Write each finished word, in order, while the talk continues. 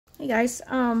Hey guys,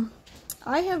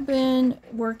 I have been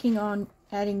working on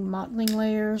adding mottling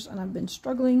layers and I've been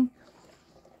struggling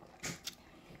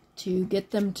to get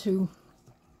them to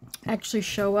actually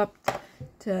show up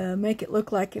to make it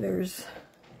look like there's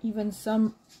even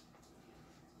some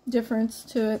difference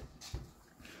to it.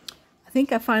 I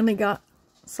think I finally got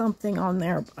something on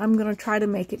there. I'm going to try to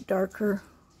make it darker.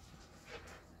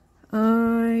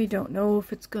 I don't know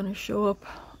if it's going to show up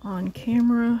on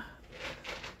camera,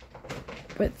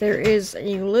 but there is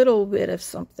a little bit of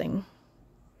something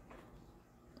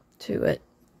to it.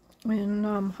 And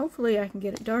hopefully I can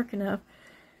get it dark enough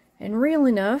and real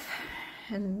enough.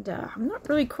 And I'm not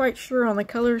really quite sure on the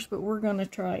colors, but we're going to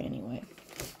try anyway.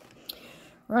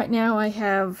 Right now I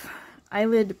have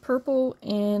eyelid purple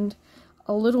and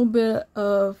a little bit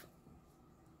of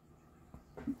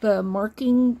the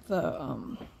marking,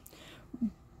 the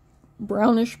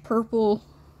brownish purple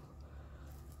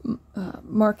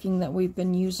marking that we've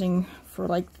been using for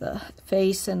like the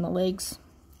face and the legs.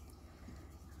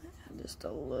 Just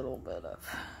a little bit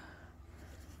of,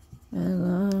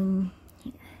 and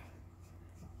here,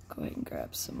 go ahead and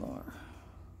grab some more.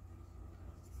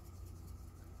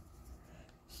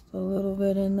 Just a little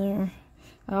bit in there.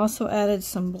 I also added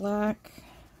some black,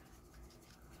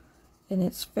 and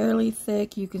it's fairly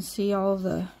thick. You can see all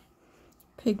the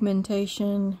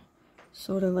pigmentation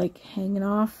sort of like hanging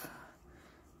off.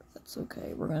 That's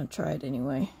okay, we're gonna try it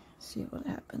anyway, see what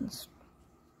happens.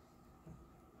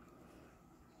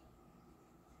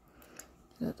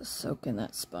 Get it to soak in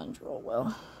that sponge real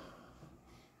well.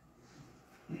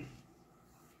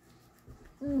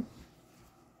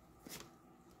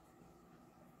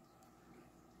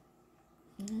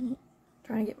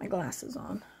 Trying to get my glasses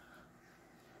on.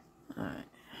 Alright,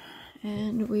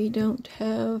 and we don't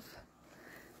have,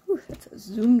 that's a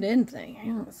zoomed in thing.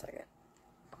 Hang on a second.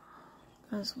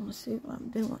 I just want to see what I'm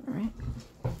doing, right?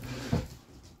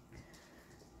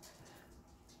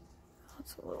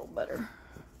 That's a little better.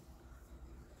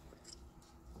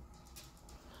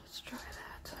 Let's try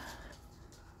that.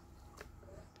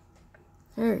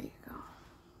 There you go.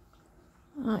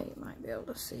 Oh, you might be able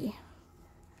to see.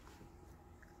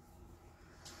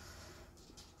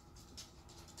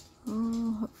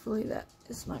 Oh, hopefully that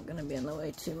is not going to be in the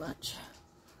way too much.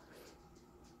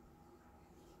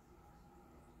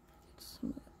 Get some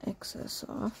of the excess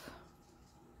off.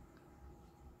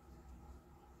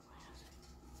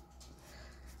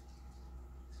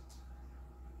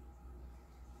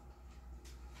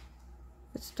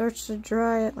 It starts to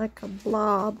dry it like a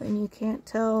blob and you can't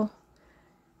tell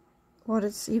what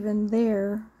it's even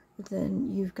there,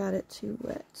 then you've got it too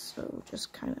wet. So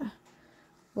just kind of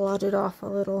blot it off a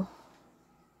little.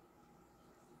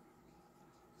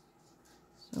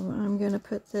 So I'm going to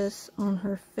put this on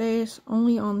her face,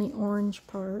 only on the orange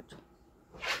part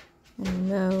and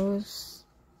nose,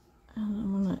 and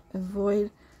I'm going to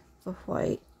avoid the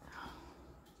white.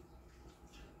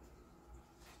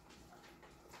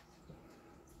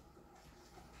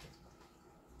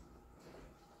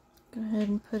 Go ahead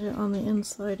and put it on the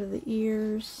inside of the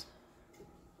ears.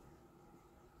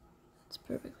 It's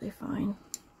perfectly fine.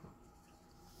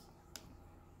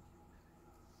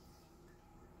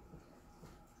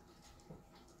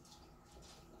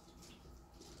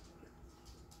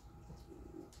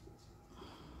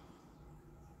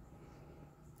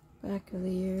 Back of the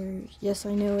ears. Yes,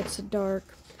 I know it's dark,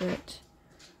 but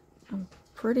I'm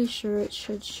pretty sure it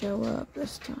should show up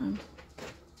this time.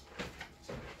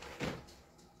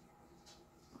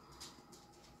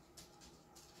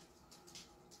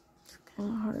 It's kind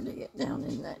of hard to get down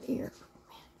in that ear.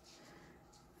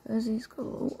 Fuzzies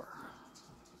galore.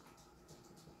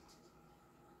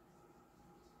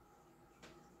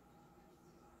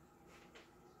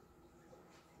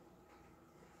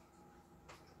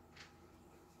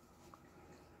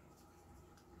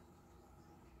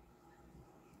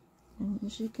 And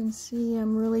as you can see,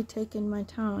 I'm really taking my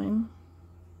time.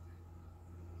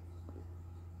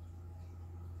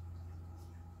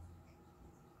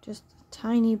 Just a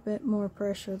tiny bit more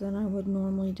pressure than I would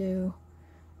normally do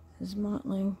is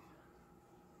mottling.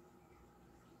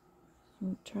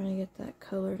 I'm trying to get that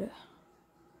color to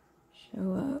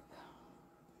show up.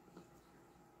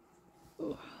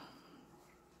 Ugh.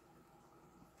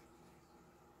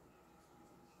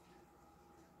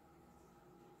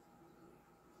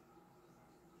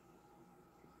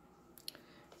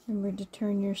 Remember to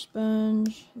turn your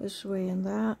sponge this way and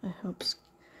that. It helps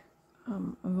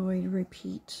avoid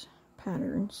repeat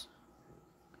patterns.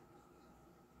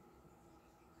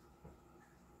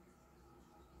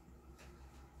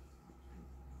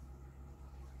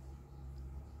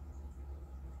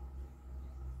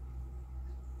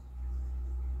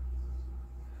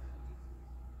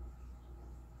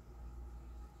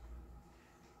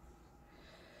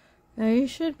 Now you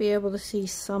should be able to see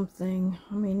something.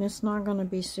 I mean, it's not going to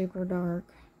be super dark,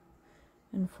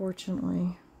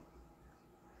 unfortunately.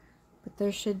 But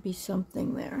there should be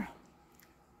something there.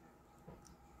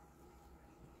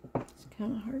 It's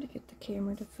kind of hard to get the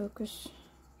camera to focus.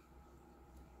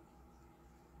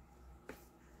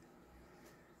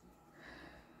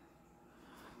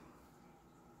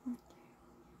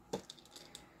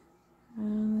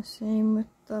 And the same with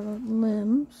the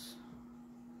limbs.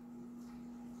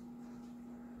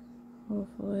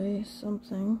 Hopefully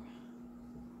something.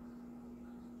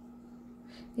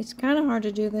 It's kind of hard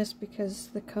to do this because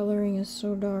the coloring is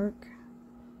so dark.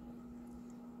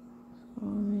 So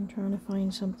I'm trying to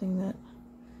find something that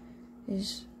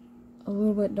is a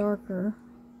little bit darker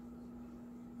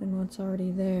than what's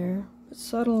already there, but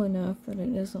subtle enough that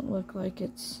it doesn't look like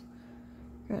it's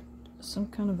got some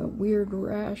kind of a weird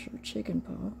rash or chicken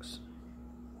pox.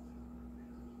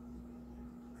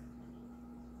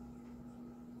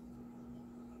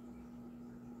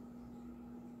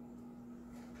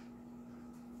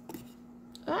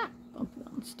 Ah, bumping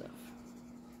on stuff.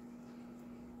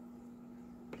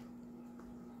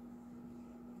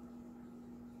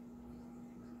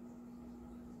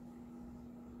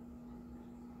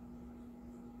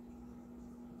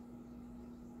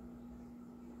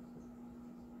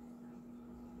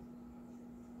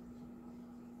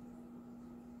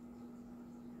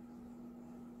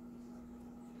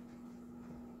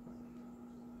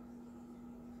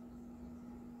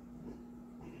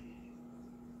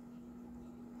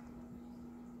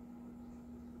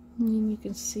 And you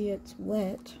can see it's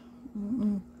wet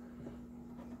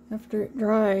after it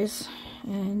dries,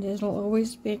 and it'll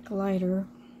always bake lighter.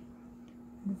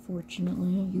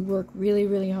 Unfortunately, you work really,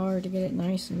 really hard to get it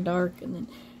nice and dark, and then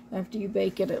after you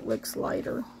bake it, it looks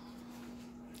lighter.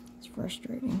 It's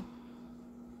frustrating.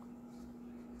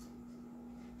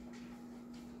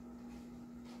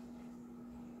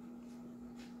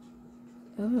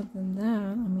 Other than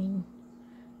that, I mean,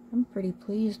 I'm pretty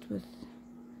pleased with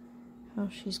how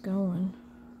she's going.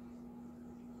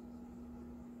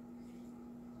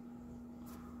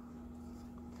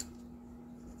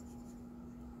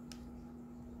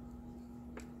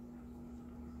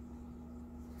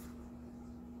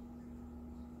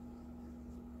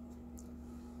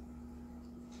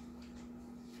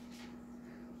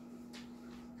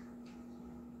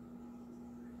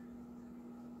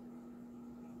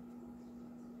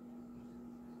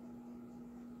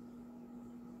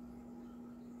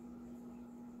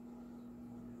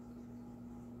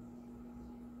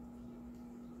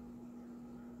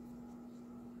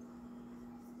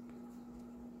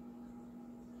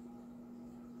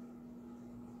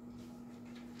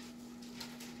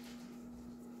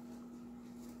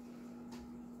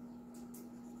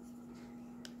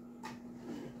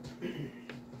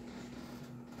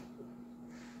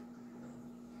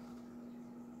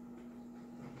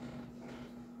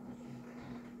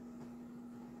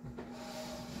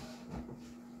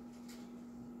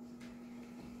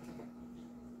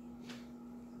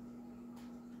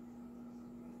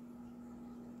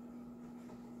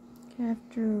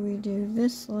 After we do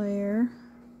this layer,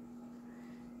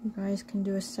 you guys can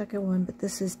do a second one, but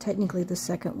this is technically the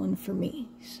second one for me,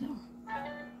 so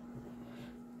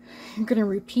I'm going to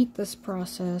repeat this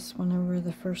process whenever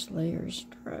the first layers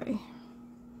dry.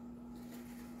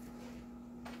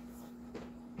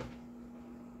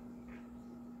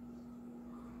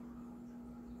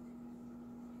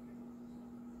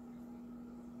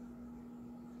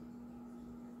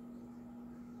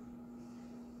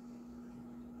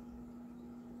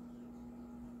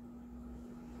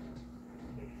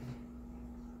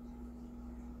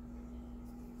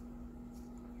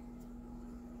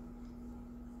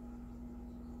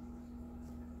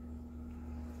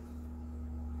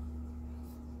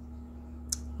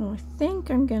 Well, I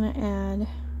think I'm gonna add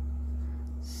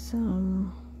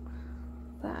some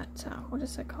that what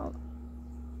is it called?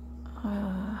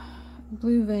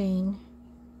 Blue vein.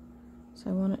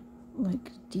 So I want it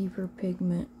like deeper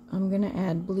pigment. I'm gonna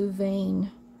add blue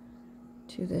vein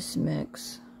to this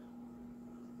mix.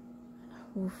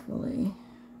 Hopefully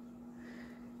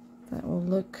that will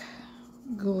look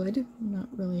good. I'm not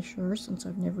really sure since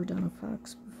I've never done a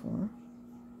fox before,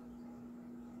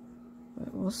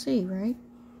 but we'll see, right?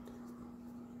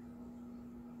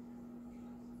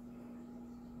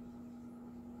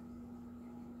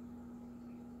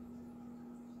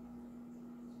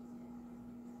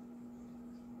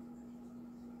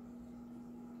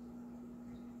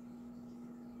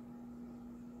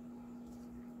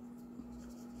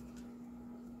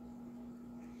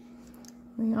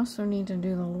 We also need to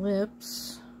do the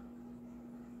lips,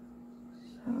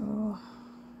 so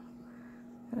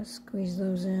Gotta squeeze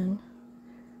those in.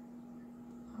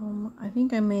 I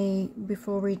think I may,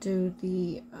 before we do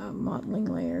the mottling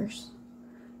layers,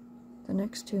 the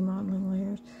next two mottling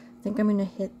layers, I think I'm going to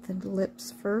hit the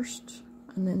lips first,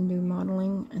 and then do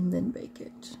mottling, and then bake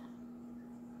it.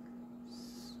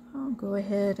 So I'll go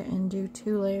ahead and do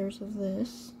 2 layers of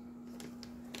this.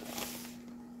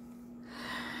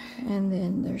 And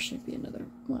then there should be another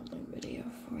mottling video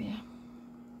for you.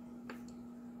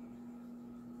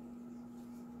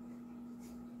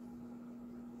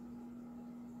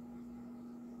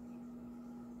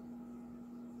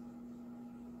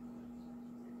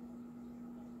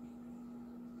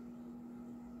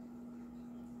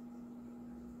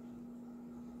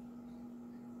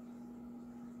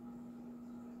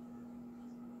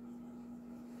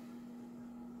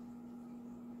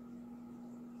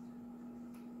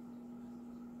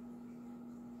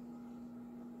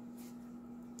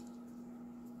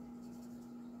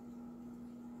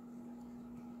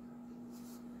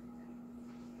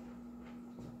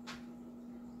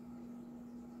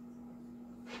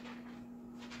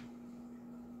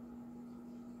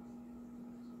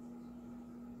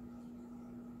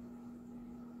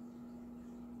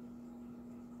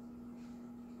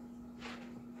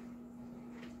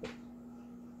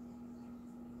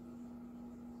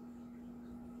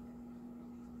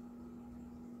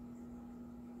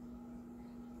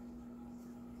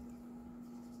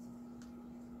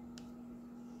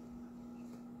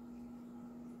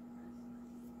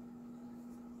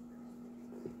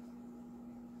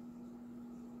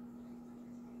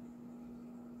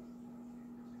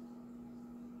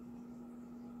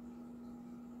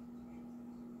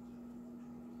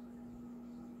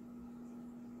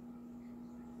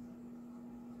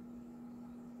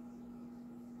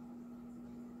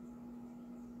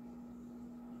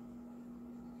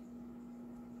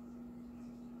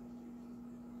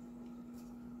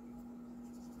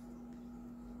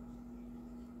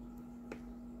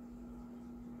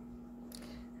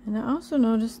 And I also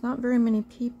noticed not very many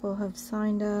people have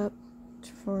signed up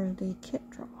for the kit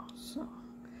draw, so.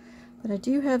 But I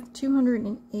do have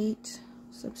 208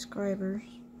 subscribers,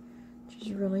 which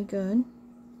is really good.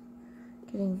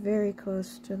 Getting very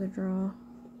close to the draw.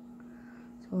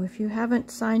 So if you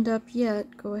haven't signed up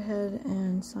yet, go ahead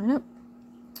and sign up.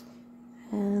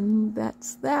 And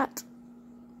that's that.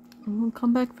 And we'll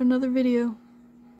come back for another video.